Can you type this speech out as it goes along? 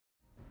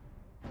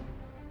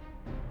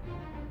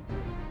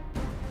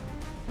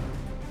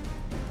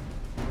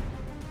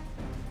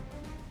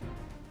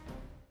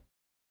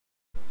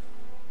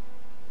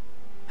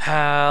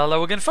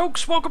Hello again,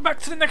 folks. Welcome back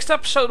to the next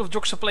episode of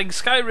Joxer playing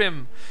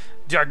Skyrim,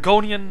 the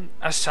Argonian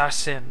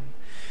Assassin.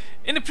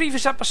 In the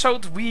previous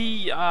episode,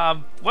 we,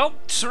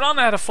 Serana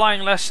had a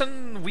flying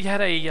lesson. We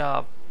had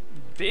a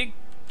big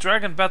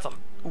dragon battle.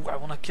 Ooh, I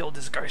want to kill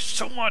this guy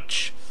so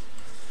much.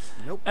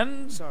 Nope.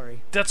 And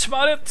sorry. That's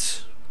about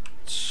it.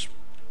 It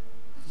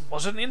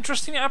was an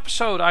interesting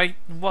episode. I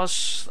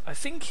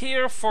think,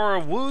 here for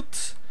wood,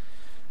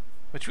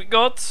 which we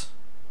got.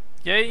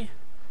 Yay.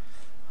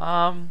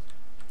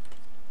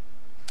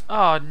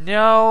 Oh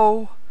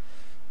no!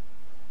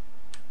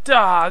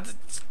 Dad,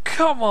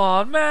 come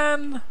on,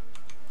 man!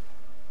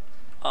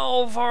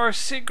 All of our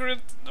secret.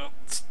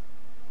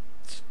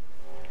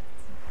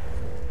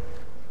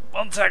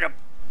 1 second.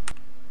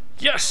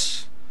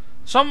 Yes,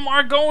 some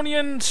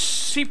Argonian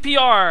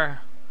CPR.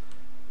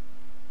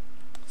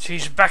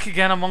 She's back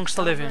again amongst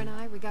the living.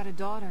 We got a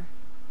daughter,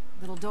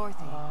 little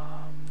Dorothy.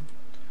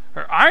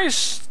 Her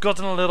eyes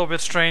gotten a little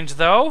bit strange,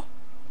 though.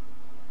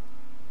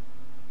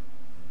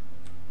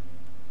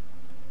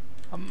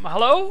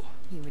 Hello?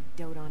 He would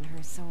dote on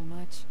her so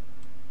much.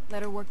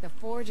 Let her work the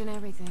forge and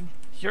everything.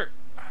 You're...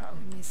 I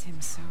miss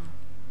him so.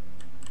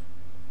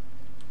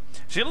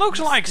 She looks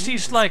like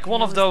she's like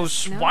one of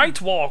those White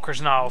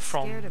Walkers now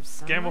from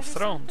Game of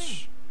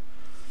Thrones.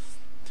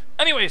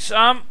 Anyways,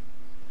 why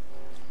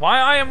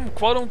I am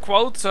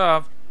quote-unquote,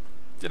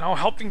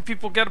 helping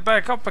people get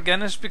back up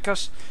again is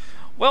because,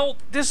 well,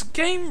 this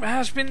game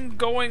has been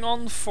going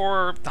on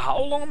for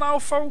how long now,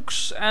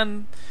 folks?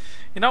 And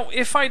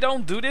if I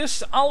don't do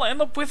this, I'll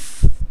end up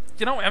with,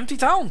 empty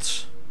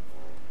towns.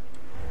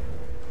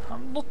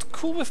 I'm not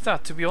cool with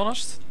that, to be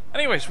honest.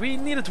 Anyways, we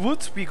needed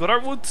wood. We got our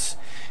wood.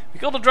 We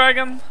got a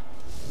dragon.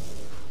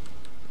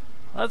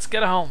 Let's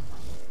get home.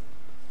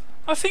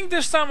 I think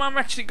this time I'm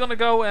actually gonna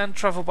go and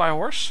travel by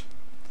horse.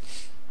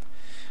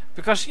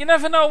 Because you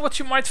never know what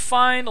you might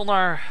find on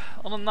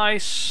a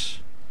nice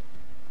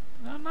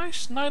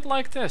night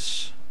like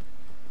this.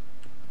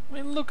 I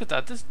mean, look at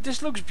that.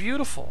 This looks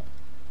beautiful.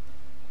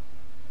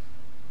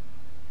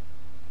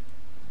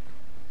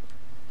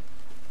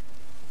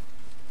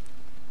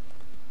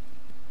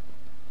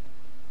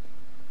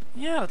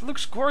 Yeah, it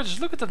looks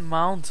gorgeous. Look at that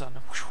mountain.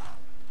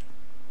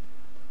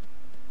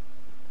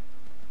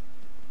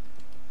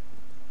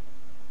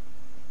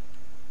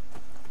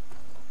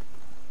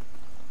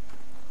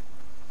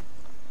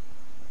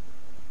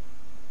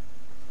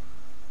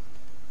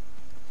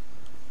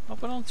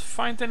 Hope I don't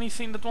find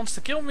anything that wants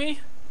to kill me.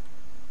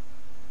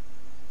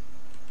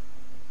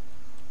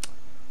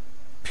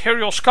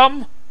 Imperial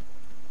scum!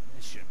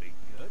 This should be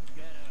good.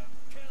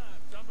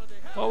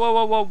 Whoa, whoa,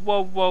 whoa, whoa,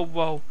 whoa, whoa,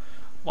 whoa.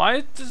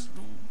 Why does...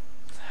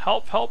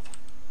 Help!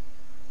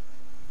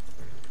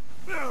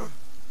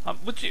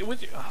 Would you?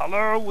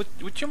 Hello?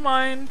 Would you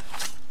mind?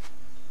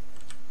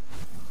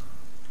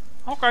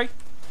 Okay.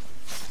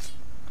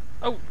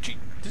 Oh, gee.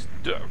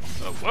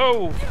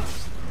 Whoa.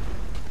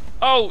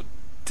 Oh,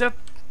 that.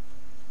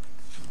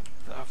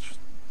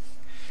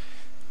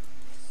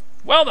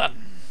 Well then.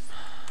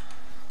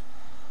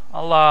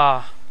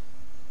 I'll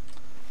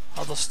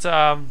just get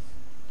on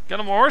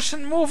my horse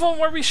and move on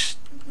where we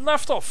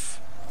left off.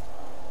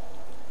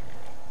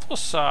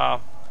 Was a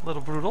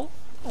little brutal.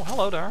 Oh,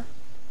 hello there.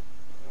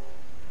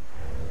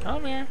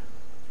 Come here.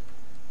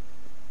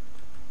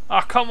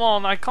 Ah, come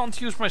on! I can't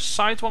use my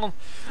sight while I'm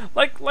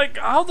like.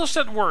 How does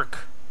that work?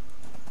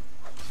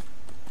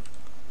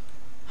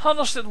 How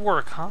does that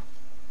work, huh?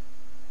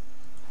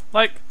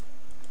 Like,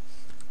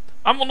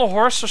 I'm on a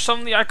horse, so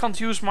suddenly I can't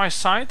use my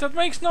sight. That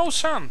makes no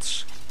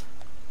sense.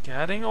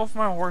 Getting off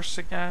my horse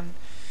again,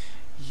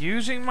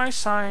 using my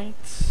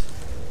sight,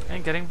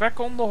 and getting back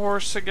on the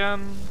horse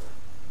again.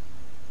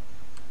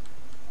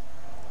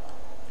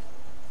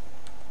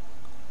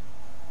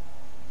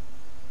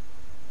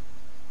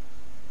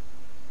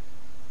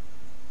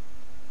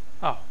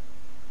 Oh.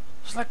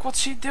 It's like,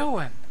 what's he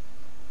doing?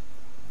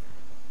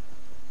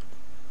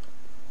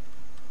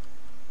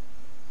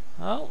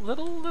 Oh,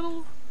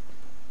 little...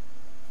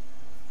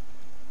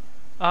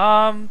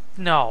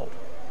 no.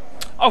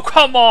 Oh,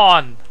 come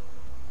on!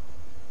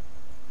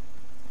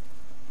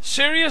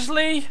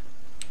 Seriously?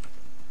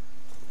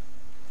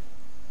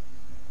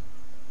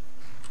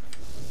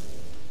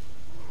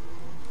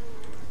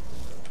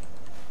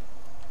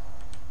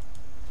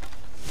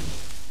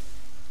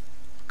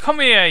 Come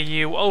here,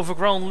 you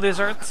overgrown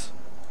lizard.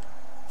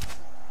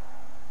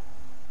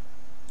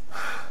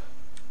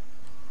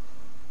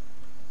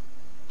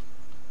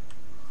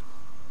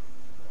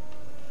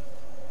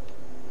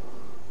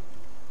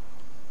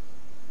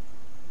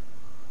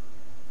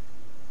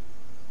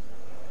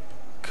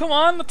 Come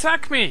on,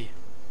 attack me.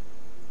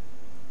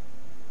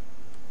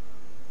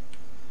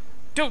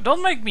 Dude,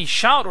 don't make me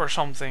shout or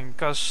something,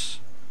 cause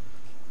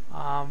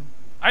I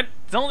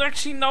don't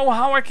actually know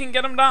how I can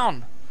get him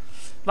down.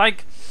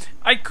 Like,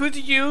 I could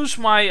use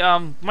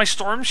my my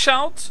storm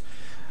shout,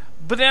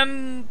 but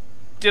then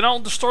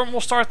the storm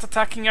will start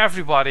attacking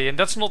everybody, and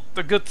that's not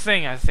a good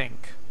thing, I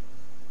think.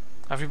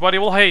 Everybody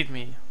will hate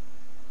me.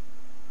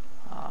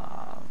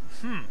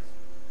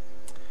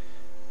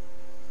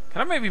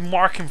 Can I maybe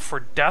mark him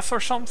for death or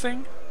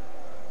something?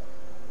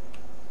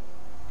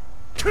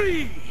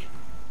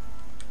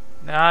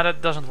 Nah,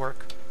 that doesn't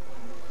work.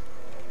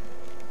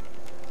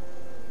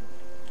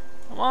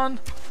 Come on.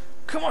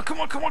 Come on,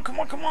 come on, come on, come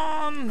on, come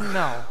on!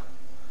 No.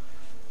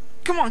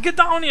 Come on, get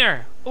down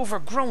here!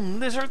 Overgrown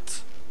lizard.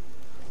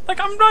 Like,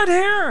 I'm right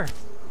here!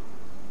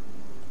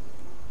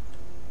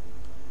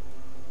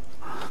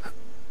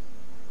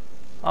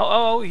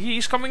 Oh,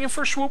 he's coming in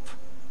for a swoop.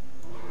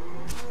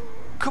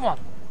 Come on.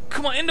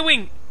 Come on, in the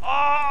wing!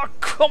 Oh,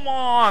 come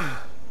on!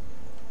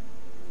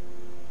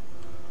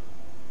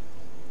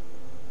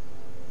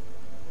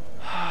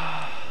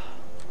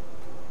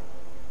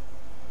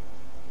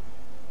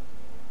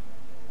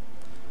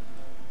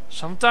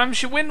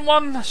 Sometimes you win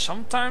one,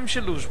 sometimes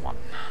you lose one.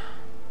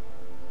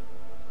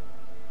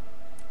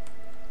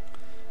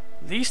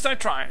 At least I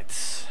tried.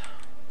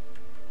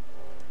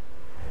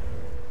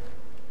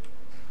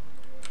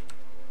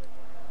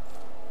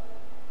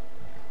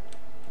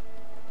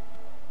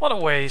 What a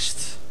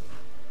waste.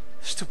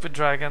 Stupid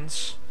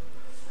dragons.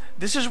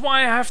 This is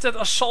why I have that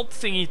assault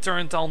thingy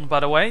turned on, by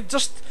the way.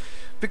 Just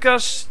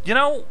because, you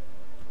know,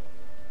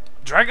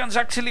 dragons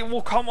actually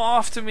will come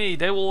after me.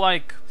 They will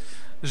like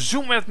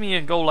zoom at me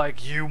and go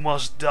like, you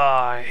must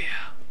die.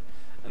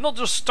 And not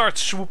just start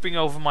swooping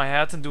over my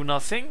head and do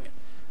nothing.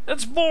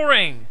 That's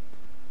boring.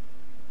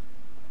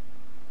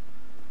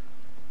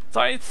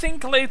 So I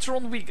think later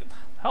on we...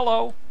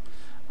 Hello.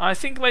 I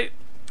think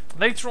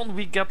later on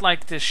we get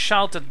like this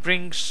shout that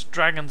brings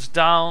dragons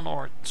down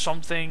or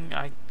something.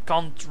 I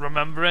can't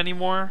remember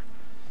anymore.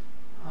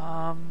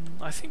 I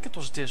think it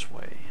was this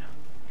way.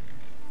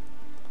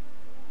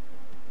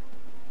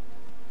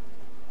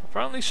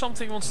 Apparently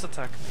something wants to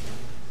attack me.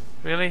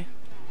 Really?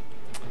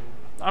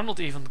 I'm not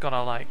even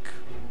gonna like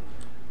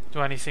do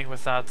anything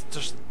with that.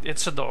 Just,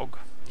 it's a dog.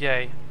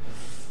 Yay.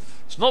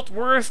 It's not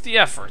worth the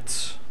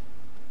effort.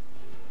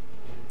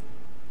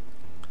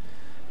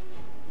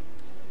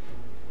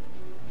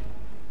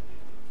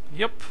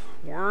 Yep,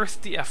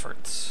 worth the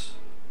effort.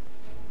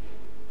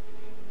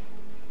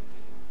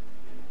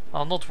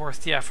 Well, not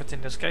worth the effort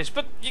in this case,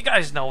 but you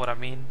guys know what I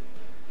mean.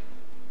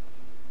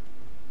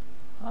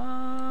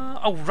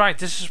 Oh right,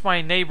 this is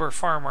my neighbor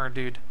farmer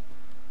dude.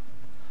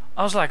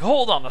 I was like,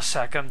 hold on a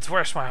second,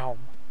 where's my home?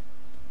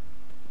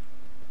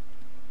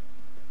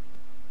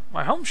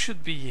 My home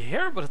should be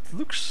here, but it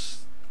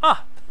looks...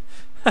 Ah!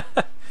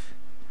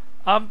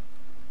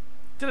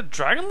 Did a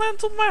dragon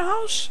land on my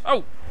house?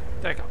 Oh,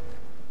 there you go.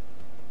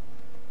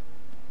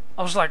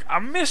 I was like,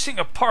 I'm missing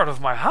a part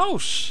of my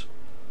house.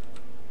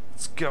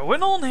 What's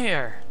going on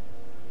here?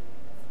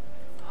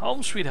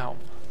 Home sweet home.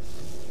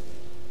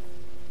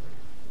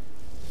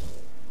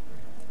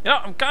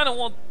 Yeah, I'm kind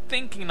of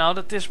thinking now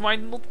that this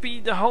might not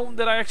be the home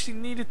that I actually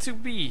needed to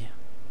be.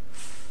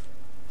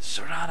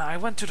 Serana, I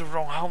went to the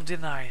wrong home,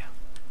 didn't I?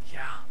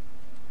 Yeah.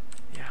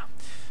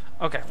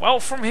 Okay, well,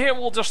 from here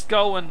we'll just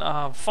go and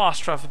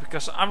fast travel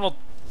because I'm not...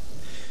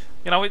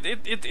 You know,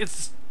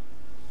 it's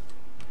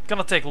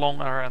gonna take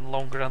longer and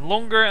longer and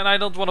longer, and I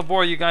don't want to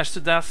bore you guys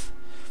to death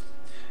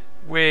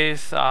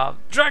with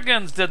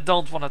dragons that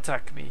don't want to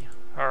attack me.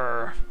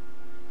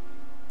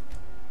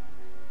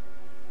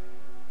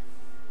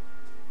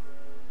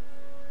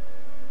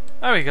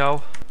 There we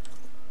go.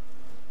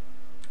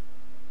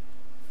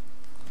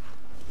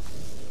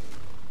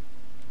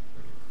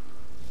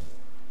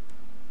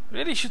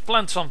 Really should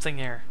plant something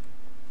here.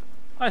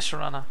 Hi,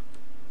 Serana.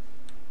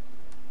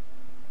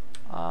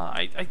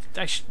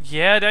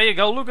 Yeah, there you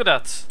go. Look at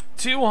that.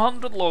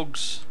 200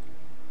 logs.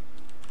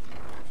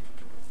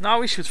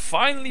 Now we should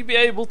finally be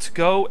able to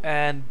go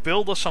and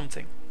build us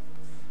something.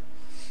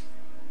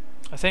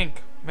 I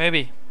think.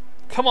 Maybe.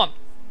 Come on.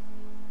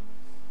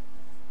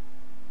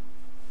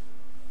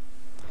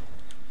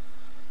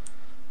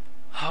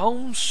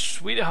 Home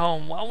sweet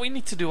home. Well, we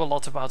need to do a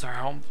lot about our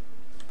home.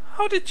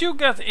 How did you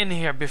get in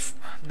here before?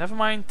 Never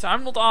mind.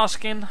 I'm not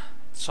asking.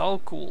 It's all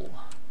cool.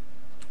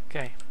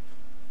 Okay.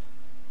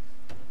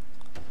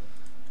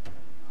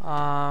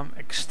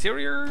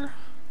 Exterior.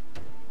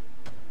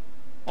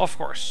 Of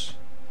course.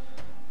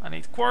 I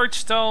need quartz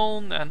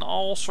stone and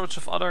all sorts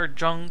of other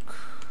junk.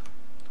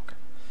 Okay.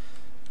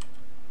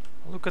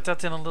 I'll look at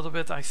that in a little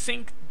bit. I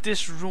think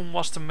this room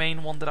was the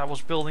main one that I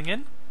was building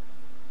in.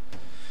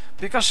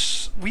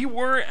 Because we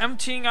were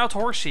emptying out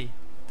Horsey.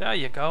 There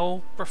you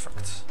go.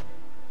 Perfect.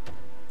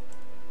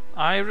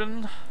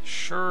 Iron.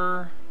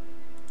 Sure.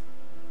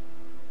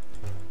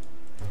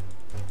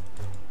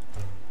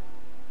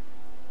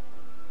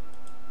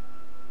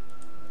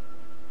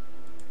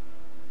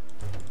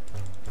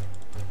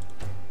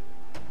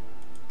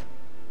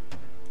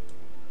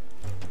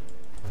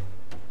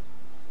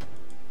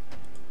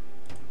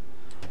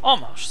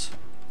 Almost.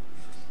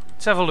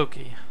 Let's have a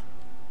looky.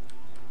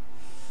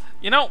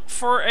 You know,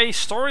 for a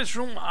storage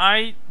room,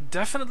 I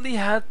definitely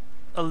had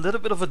a little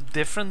bit of a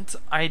different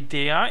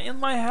idea in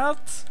my head.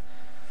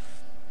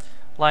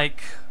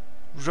 Like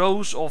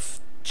rows of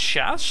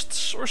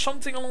chests or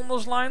something along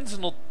those lines,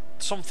 not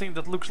something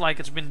that looks like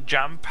it's been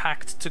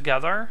jam-packed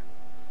together.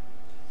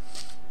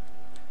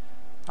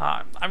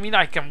 I mean,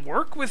 I can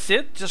work with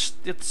it, just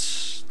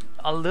it's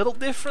a little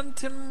different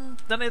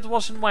than it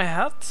was in my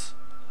head.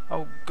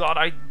 Oh god,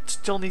 I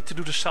still need to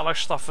do the cellar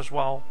stuff as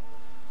well.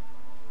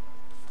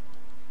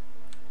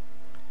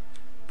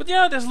 But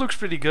yeah, this looks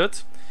pretty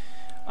good.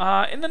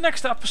 In the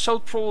next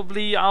episode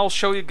probably I'll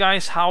show you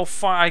guys how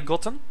far I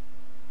gotten.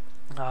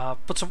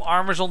 Put some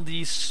armors on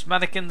these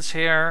mannequins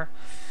here.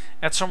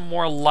 Add some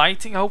more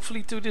lighting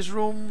hopefully to this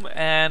room.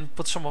 And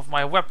put some of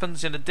my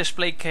weapons in the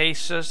display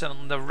cases and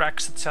on the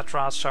racks,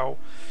 etc. So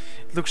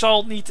it looks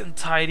all neat and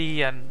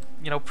tidy and,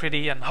 you know,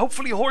 pretty. And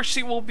hopefully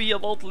Horsey will be a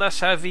lot less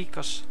heavy,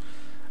 because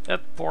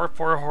that poor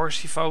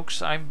Horsey,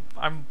 folks. I'm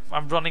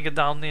running it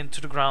down into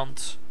the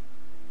ground.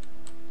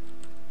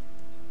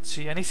 Let's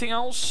see, anything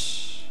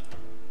else?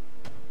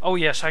 Oh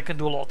yes, I can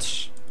do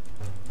lots.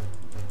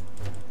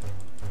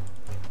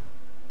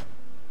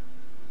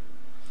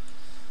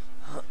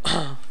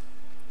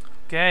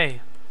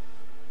 Okay.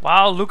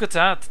 Wow, look at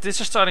that.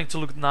 This is starting to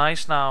look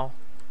nice now.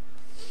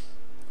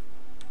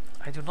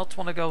 I do not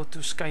want to go to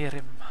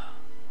Skyrim.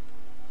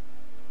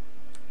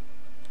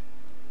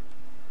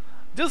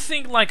 Do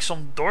think like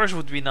some doors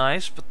would be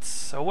nice,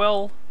 but oh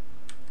well.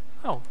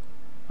 Oh,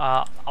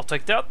 I'll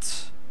take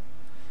that.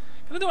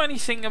 Can I do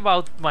anything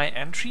about my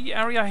entry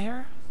area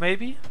here?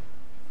 Maybe?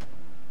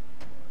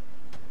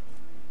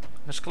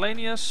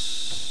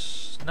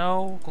 Miscellaneous?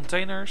 No.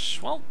 Containers?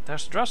 Well,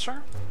 there's the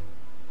dresser.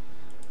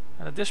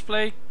 And a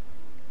display.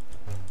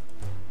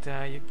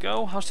 There you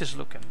go. How's this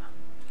looking?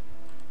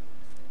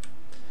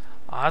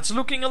 It's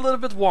looking a little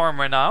bit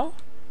warmer now.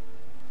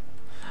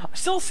 I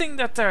still think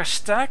that they're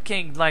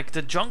stacking like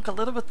the junk a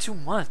little bit too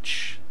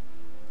much.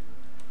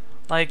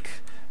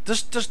 Like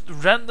just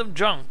random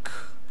junk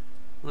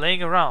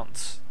laying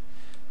around.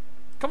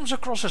 Comes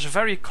across as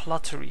very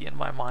cluttery in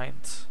my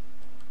mind.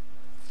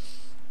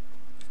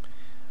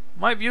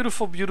 My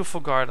beautiful,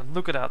 beautiful garden.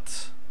 Look at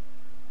that.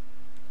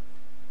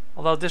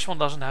 Although this one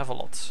doesn't have a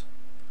lot.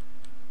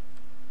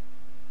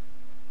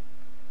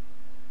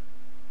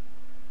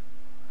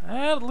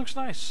 Yeah, it looks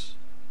nice.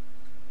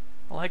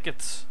 I like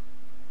it.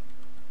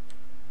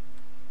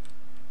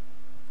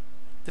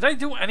 Did I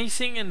do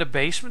anything in the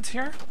basement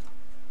here?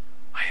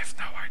 I have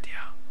no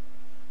idea.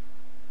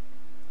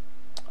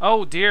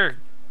 Oh dear.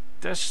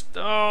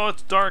 Oh,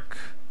 it's dark.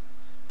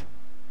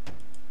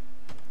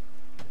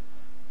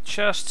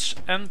 Chests,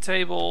 end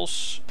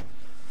tables.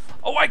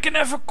 Oh, I can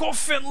have a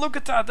coffin. Look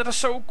at that. That is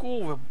so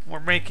cool. We're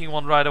making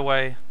one right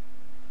away.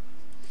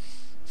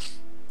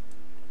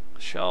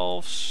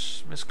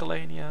 Shelves,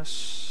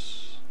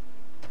 miscellaneous.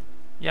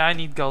 Yeah, I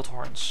need goat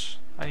horns.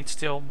 I need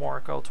still more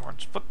goat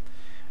horns. But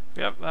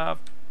we have.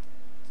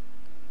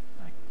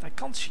 I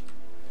can't see.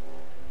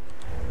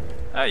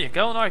 There you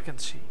go. Now I can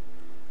see.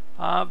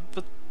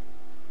 But.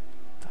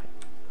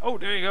 Oh,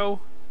 there you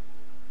go.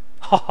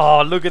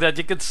 Oh, look at that.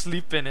 You can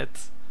sleep in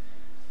it.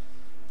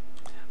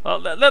 Well,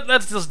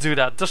 let's just do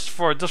that, just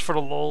for the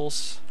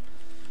lols.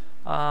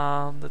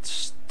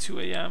 That's 2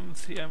 AM,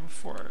 3 AM,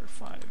 4,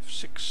 5,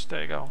 6.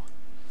 There you go.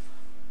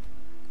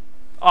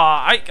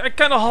 I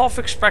kind of half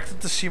expected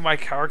to see my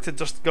character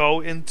just go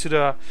into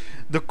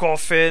the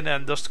coffin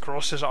and just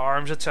cross his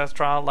arms,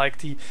 etc. Like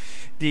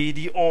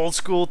the old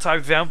school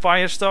type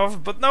vampire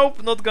stuff. But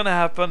nope, not gonna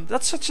happen.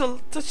 That's such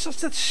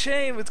a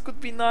shame. It could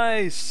be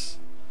nice.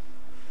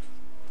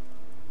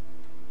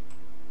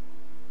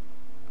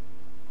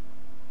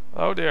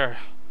 Oh dear.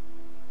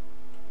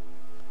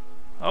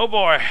 Oh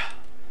boy.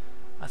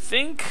 I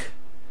think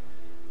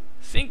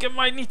I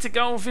might need to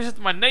go and visit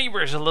my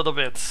neighbors a little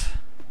bit.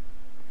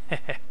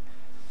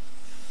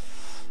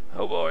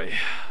 Oh boy.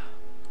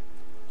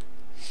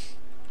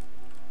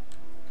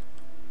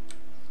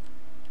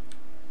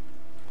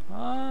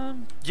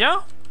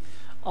 Yeah.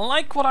 I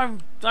like what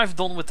I've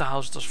done with the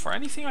house thus far.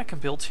 Anything I can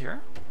build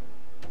here?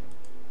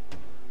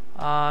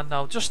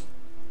 No, just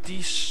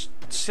these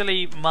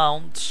silly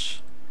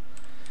mounts.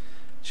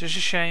 It's just a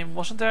shame.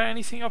 Wasn't there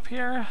anything up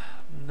here?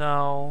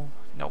 No.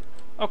 Nope.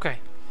 Okay.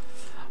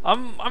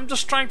 I'm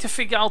just trying to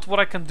figure out what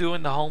I can do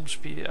in the home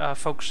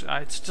folks.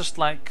 It's just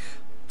like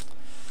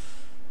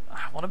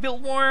I want to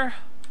build more,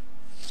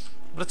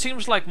 but it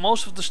seems like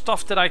most of the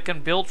stuff that I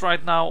can build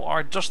right now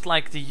are just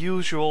like the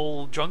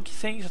usual junky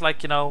things,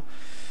 like, you know,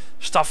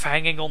 stuff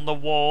hanging on the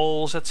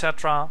walls,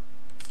 etc.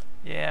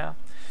 Yeah.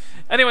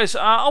 Anyways,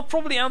 I'll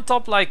probably end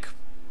up like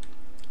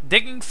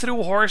digging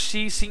through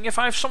Horsey, seeing if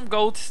I have some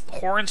goat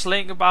horns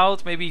laying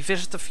about, maybe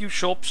visit a few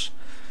shops,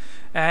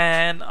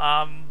 and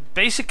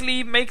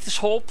basically make this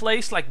whole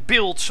place like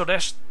built, so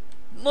there's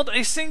not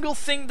a single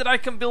thing that I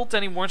can build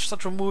anymore, and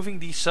start removing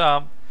these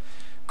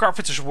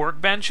carpenter's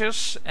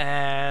workbenches,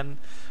 and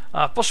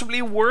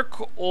possibly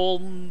work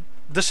on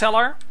the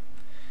cellar.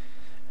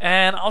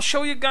 And I'll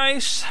show you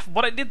guys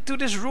what I did to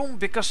this room,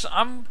 because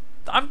I'm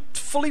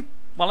fully,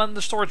 well, in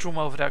the storage room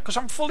over there, because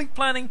I'm fully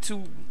planning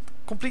to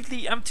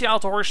completely empty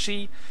out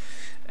Horsey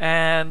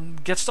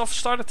and get stuff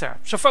started there.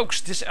 So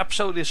folks, this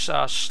episode is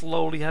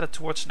slowly headed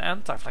towards an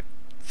end. I have like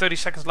 30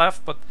 seconds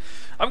left, but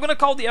I'm gonna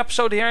call the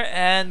episode here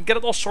and get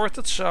it all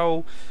sorted.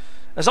 So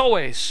as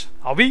always,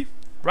 I'll be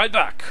right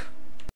back.